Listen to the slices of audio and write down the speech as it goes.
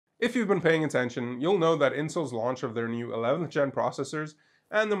If you've been paying attention, you'll know that Intel's launch of their new 11th gen processors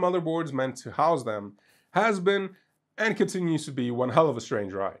and the motherboards meant to house them has been and continues to be one hell of a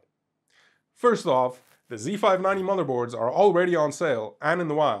strange ride. First off, the Z590 motherboards are already on sale and in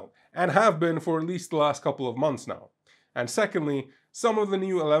the wild, and have been for at least the last couple of months now. And secondly, some of the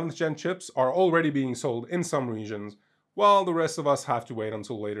new 11th gen chips are already being sold in some regions, while the rest of us have to wait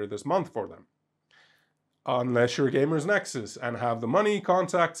until later this month for them. Unless you're Gamers Nexus and have the money,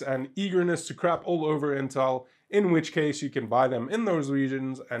 contacts, and eagerness to crap all over Intel, in which case you can buy them in those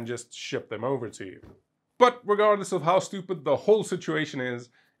regions and just ship them over to you. But regardless of how stupid the whole situation is,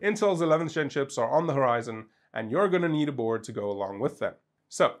 Intel's 11th gen chips are on the horizon, and you're gonna need a board to go along with them.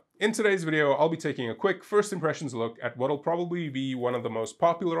 So, in today's video, I'll be taking a quick first impressions look at what'll probably be one of the most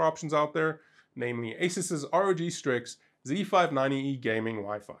popular options out there, namely ASUS's ROG Strix Z590-E gaming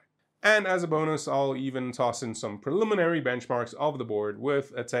Wi-Fi. And as a bonus, I'll even toss in some preliminary benchmarks of the board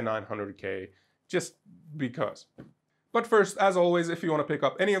with a 10900K, just because. But first, as always, if you want to pick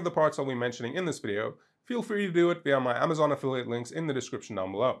up any of the parts I'll be mentioning in this video, feel free to do it via my Amazon affiliate links in the description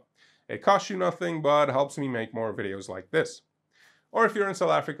down below. It costs you nothing, but helps me make more videos like this. Or if you're in South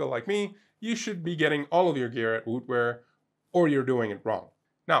Africa like me, you should be getting all of your gear at Wootware, or you're doing it wrong.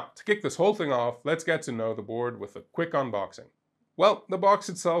 Now, to kick this whole thing off, let's get to know the board with a quick unboxing. Well, the box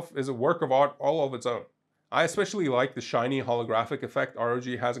itself is a work of art all of its own. I especially like the shiny holographic effect ROG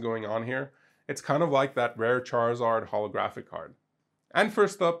has going on here. It's kind of like that rare Charizard holographic card. And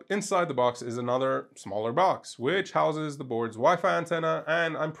first up, inside the box is another smaller box, which houses the board's Wi-Fi antenna,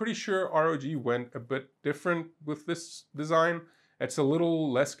 and I'm pretty sure ROG went a bit different with this design. It's a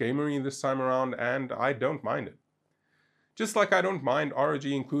little less gamery this time around, and I don't mind it. Just like I don't mind ROG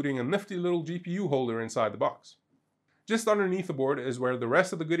including a nifty little GPU holder inside the box. Just underneath the board is where the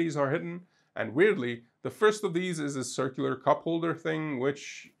rest of the goodies are hidden, and weirdly, the first of these is a circular cup holder thing,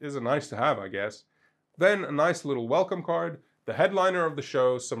 which is a nice to have, I guess. Then a nice little welcome card, the headliner of the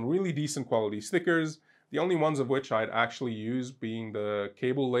show, some really decent quality stickers, the only ones of which I'd actually use being the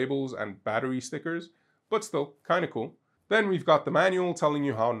cable labels and battery stickers, but still, kinda cool. Then we've got the manual telling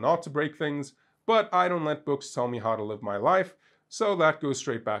you how not to break things, but I don't let books tell me how to live my life, so that goes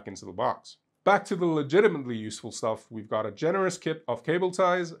straight back into the box. Back to the legitimately useful stuff, we've got a generous kit of cable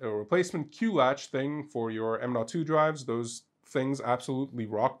ties, a replacement Q-latch thing for your M.2 drives, those things absolutely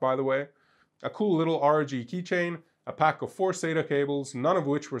rock by the way, a cool little ROG keychain, a pack of 4 SATA cables, none of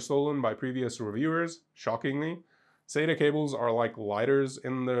which were stolen by previous reviewers, shockingly. SATA cables are like lighters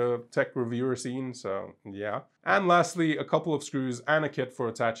in the tech reviewer scene, so yeah. And lastly, a couple of screws and a kit for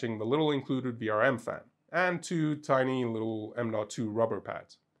attaching the little included VRM fan, and 2 tiny little M.2 rubber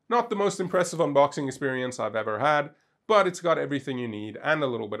pads. Not the most impressive unboxing experience I've ever had, but it's got everything you need and a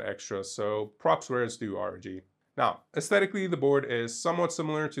little bit extra, so props where it's due, ROG. Now, aesthetically the board is somewhat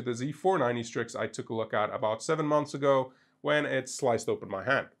similar to the Z490 Strix I took a look at about 7 months ago when it sliced open my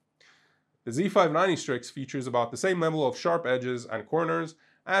hand. The Z590 Strix features about the same level of sharp edges and corners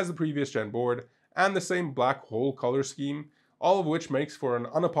as the previous gen board, and the same black hole color scheme, all of which makes for an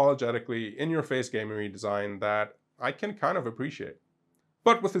unapologetically in-your-face gamery design that I can kind of appreciate.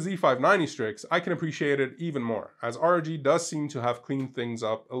 But with the Z590 Strix, I can appreciate it even more, as ROG does seem to have cleaned things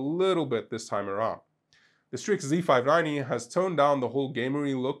up a little bit this time around. The Strix Z590 has toned down the whole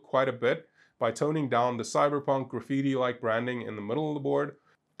gamery look quite a bit by toning down the Cyberpunk graffiti-like branding in the middle of the board,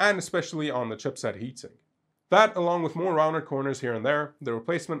 and especially on the chipset heatsink. That, along with more rounded corners here and there, the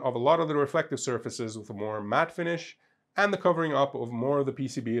replacement of a lot of the reflective surfaces with a more matte finish, and the covering up of more of the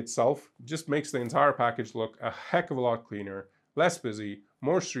PCB itself, just makes the entire package look a heck of a lot cleaner, less busy,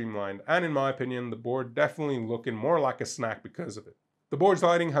 more streamlined, and in my opinion, the board definitely looking more like a snack because of it. The board's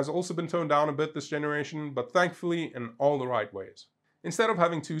lighting has also been toned down a bit this generation, but thankfully in all the right ways. Instead of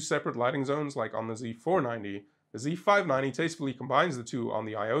having 2 separate lighting zones like on the Z490, the Z590 tastefully combines the two on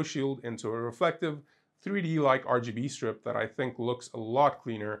the I/O shield into a reflective, 3D-like RGB strip that I think looks a lot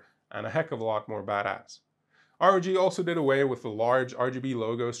cleaner and a heck of a lot more badass. ROG also did away with the large RGB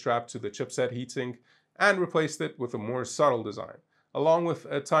logo strapped to the chipset heatsink and replaced it with a more subtle design, along with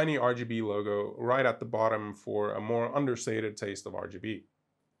a tiny RGB logo right at the bottom for a more understated taste of RGB.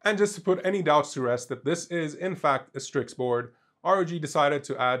 And just to put any doubts to rest that this is in fact a Strix board, ROG decided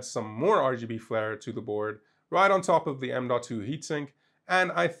to add some more RGB flair to the board right on top of the M.2 heatsink,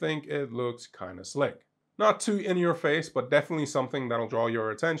 and I think it looks kinda slick. Not too in your face, but definitely something that'll draw your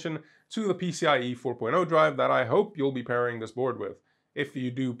attention to the PCIe 4.0 drive that I hope you'll be pairing this board with, if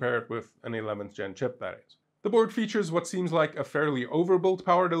you do pair it with an 11th gen chip that is. The board features what seems like a fairly overbuilt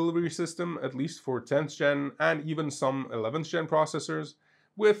power delivery system, at least for 10th gen and even some 11th gen processors,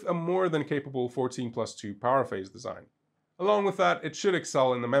 with a more than capable 14+2 power phase design. Along with that, it should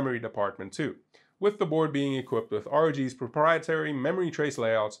excel in the memory department too, with the board being equipped with ROG's proprietary memory trace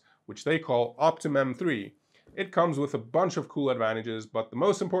layouts, which they call OptimM3. It comes with a bunch of cool advantages, but the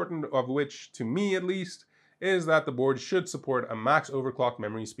most important of which, to me at least, is that the board should support a max overclock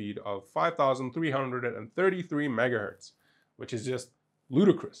memory speed of 5,333 MHz, which is just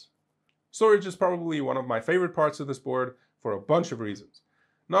ludicrous. Storage is probably one of my favorite parts of this board for a bunch of reasons.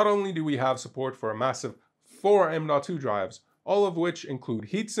 Not only do we have support for a massive 4 M.2 drives, all of which include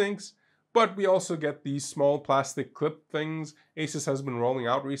heatsinks, but we also get these small plastic clip things ASUS has been rolling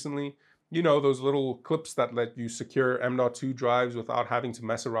out recently. You know, those little clips that let you secure M.2 drives without having to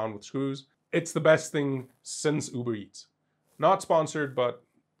mess around with screws. It's the best thing since Uber Eats. Not sponsored, but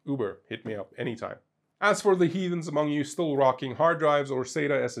Uber, hit me up anytime. As for the heathens among you still rocking hard drives or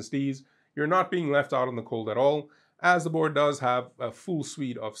SATA SSDs, you're not being left out in the cold at all, as the board does have a full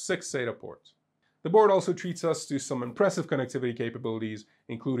suite of 6 SATA ports. The board also treats us to some impressive connectivity capabilities,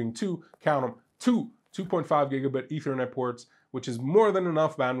 including two 2.5 gigabit Ethernet ports, which is more than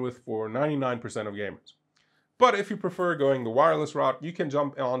enough bandwidth for 99% of gamers. But if you prefer going the wireless route, you can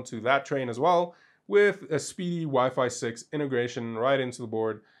jump onto that train as well, with a speedy Wi-Fi 6 integration right into the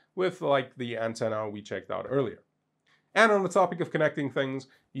board with like the antenna we checked out earlier. And on the topic of connecting things,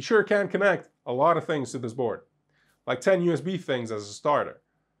 you sure can connect a lot of things to this board, like 10 USB things as a starter.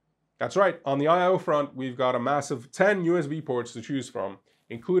 That's right, on the I/O front, we've got a massive 10 USB ports to choose from,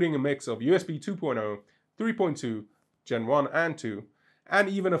 including a mix of USB 2.0, 3.2, Gen 1 and 2, and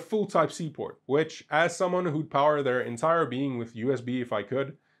even a full Type-C port, which, as someone who'd power their entire being with USB if I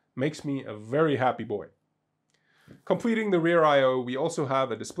could, makes me a very happy boy. Completing the rear I/O, we also have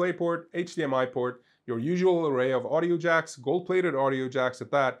a display port, HDMI port, your usual array of audio jacks, gold-plated audio jacks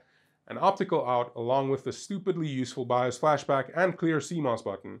at that, an optical out, along with the stupidly useful BIOS flashback and clear CMOS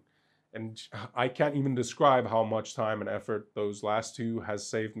button. And I can't even describe how much time and effort those last two has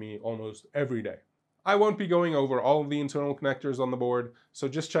saved me almost every day. I won't be going over all of the internal connectors on the board, so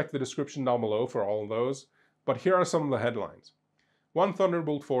just check the description down below for all of those. But here are some of the headlines. 1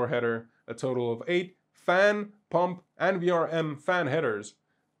 Thunderbolt 4 header, a total of 8 fan, pump, and VRM fan headers,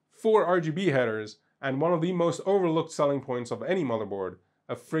 4 RGB headers, and one of the most overlooked selling points of any motherboard,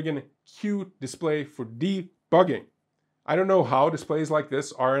 a friggin' cute display for debugging. I don't know how displays like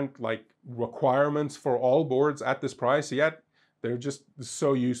this aren't like requirements for all boards at this price, yet they're just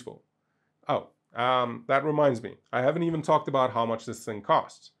so useful. Oh, that reminds me, I haven't even talked about how much this thing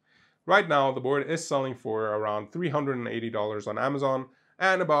costs. Right now, the board is selling for around $380 on Amazon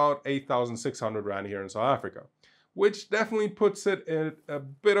and about 8,600 Rand here in South Africa, which definitely puts it in a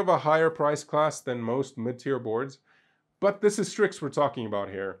bit of a higher price class than most mid-tier boards. But this is Strix we're talking about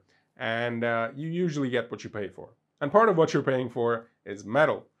here, and you usually get what you pay for. And part of what you're paying for is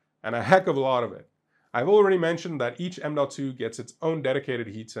metal, and a heck of a lot of it. I've already mentioned that each M.2 gets its own dedicated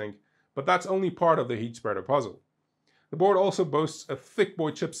heatsink, but that's only part of the heat spreader puzzle. The board also boasts a thick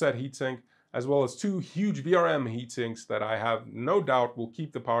boy chipset heatsink, as well as 2 huge VRM heatsinks that I have no doubt will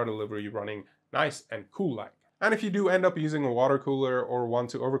keep the power delivery running nice and cool-like. And if you do end up using a water cooler or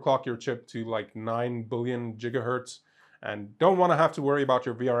want to overclock your chip to like 9 billion gigahertz and don't want to have to worry about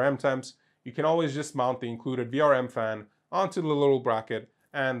your VRM temps, you can always just mount the included VRM fan onto the little bracket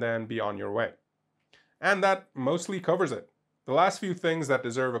and then be on your way. And that mostly covers it. The last few things that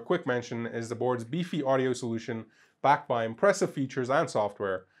deserve a quick mention is the board's beefy audio solution backed by impressive features and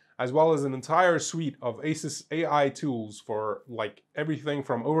software, as well as an entire suite of ASUS AI tools for like everything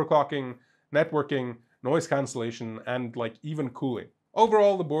from overclocking, networking, noise cancellation, and like even cooling.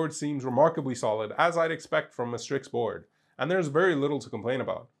 Overall, the board seems remarkably solid, as I'd expect from a Strix board, and there's very little to complain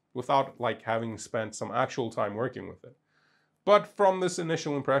about, without like having spent some actual time working with it. But from this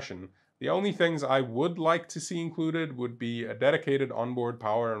initial impression, the only things I would like to see included would be a dedicated onboard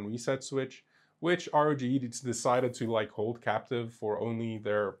power and reset switch, which ROG decided to like hold captive for only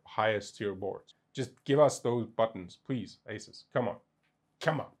their highest tier boards. Just give us those buttons, please, ASUS. Come on.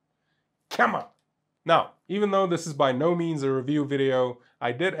 Come on. Come on. Now, even though this is by no means a review video,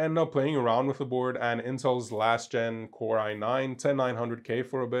 I did end up playing around with the board and Intel's last gen Core i9-10900K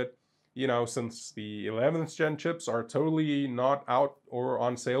for a bit. You know, since the 11th gen chips are totally not out or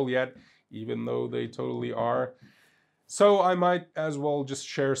on sale yet, even though they totally are. So I might as well just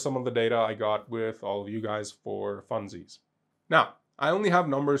share some of the data I got with all of you guys for funsies. Now, I only have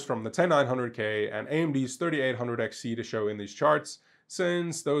numbers from the 10900K and AMD's 3800XT to show in these charts,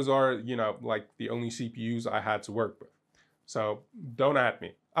 since those are, you know, like the only CPUs I had to work with. So don't at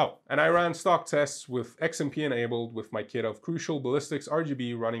me. Oh, and I ran stock tests with XMP enabled with my kit of Crucial Ballistics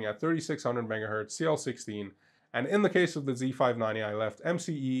RGB running at 3600 MHz CL16, and in the case of the Z590 I left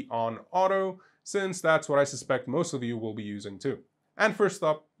MCE on auto since that's what I suspect most of you will be using too. And first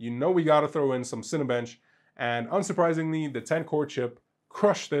up, you know we gotta throw in some Cinebench, and unsurprisingly, the 10-core chip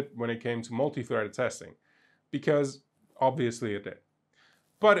crushed it when it came to multi-threaded testing, because obviously it did.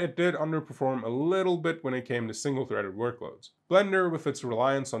 But it did underperform a little bit when it came to single-threaded workloads. Blender, with its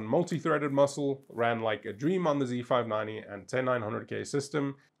reliance on multi-threaded muscle, ran like a dream on the Z590 and 10900K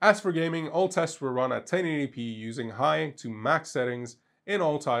system. As for gaming, all tests were run at 1080p using high to max settings in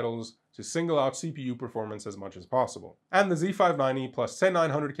all titles to single out CPU performance as much as possible. And the Z590 plus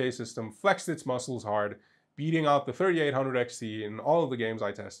 10900K system flexed its muscles hard, beating out the 3800 XT in all of the games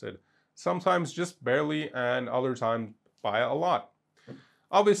I tested, sometimes just barely and other times by a lot.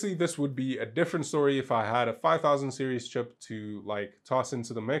 Obviously, this would be a different story if I had a 5000 series chip to like toss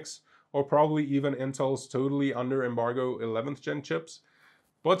into the mix, or probably even Intel's totally under embargo 11th gen chips.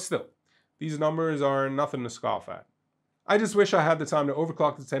 But still, these numbers are nothing to scoff at. I just wish I had the time to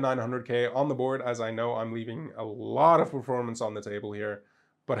overclock the 10900K on the board, as I know I'm leaving a lot of performance on the table here.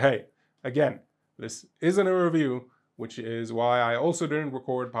 But hey, again, this isn't a review, which is why I also didn't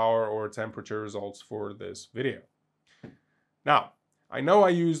record power or temperature results for this video. Now, I know I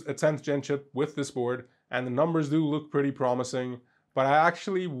used a 10th gen chip with this board, and the numbers do look pretty promising, but I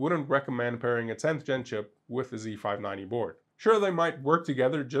actually wouldn't recommend pairing a 10th gen chip with the Z590 board. Sure, they might work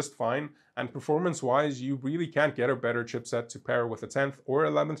together just fine, and performance-wise, you really can't get a better chipset to pair with a 10th or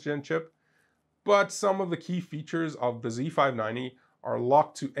 11th gen chip, but some of the key features of the Z590 are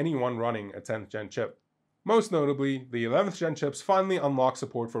locked to anyone running a 10th gen chip. Most notably, the 11th gen chips finally unlock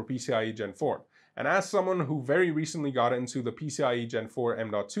support for PCIe Gen 4. And as someone who very recently got into the PCIe Gen 4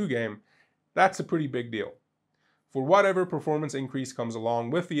 M.2 game, that's a pretty big deal. For whatever performance increase comes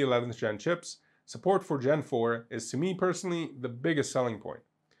along with the 11th gen chips, support for Gen 4 is to me personally the biggest selling point.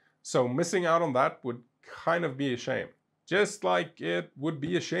 So missing out on that would kind of be a shame. Just like it would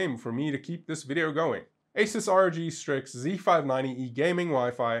be a shame for me to keep this video going. ASUS ROG Strix Z590-E gaming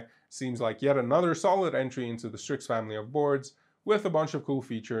Wi-Fi seems like yet another solid entry into the Strix family of boards, with a bunch of cool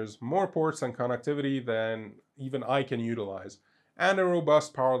features, more ports and connectivity than even I can utilize, and a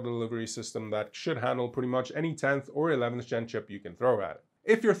robust power delivery system that should handle pretty much any 10th or 11th gen chip you can throw at it.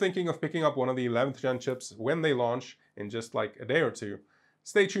 If you're thinking of picking up one of the 11th gen chips when they launch in just like a day or two,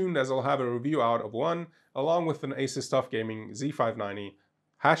 stay tuned as I'll have a review out of one, along with an ASUS TUF Gaming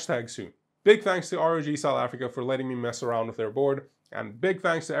Z590, #soon. Big thanks to ROG South Africa for letting me mess around with their board, and big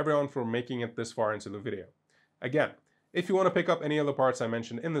thanks to everyone for making it this far into the video. Again, if you want to pick up any of the parts I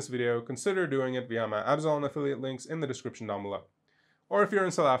mentioned in this video, consider doing it via my Amazon affiliate links in the description down below. Or if you're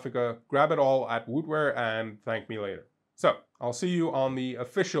in South Africa, grab it all at Wootware and thank me later. So, I'll see you on the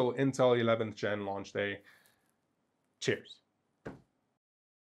official Intel 11th Gen launch day. Cheers.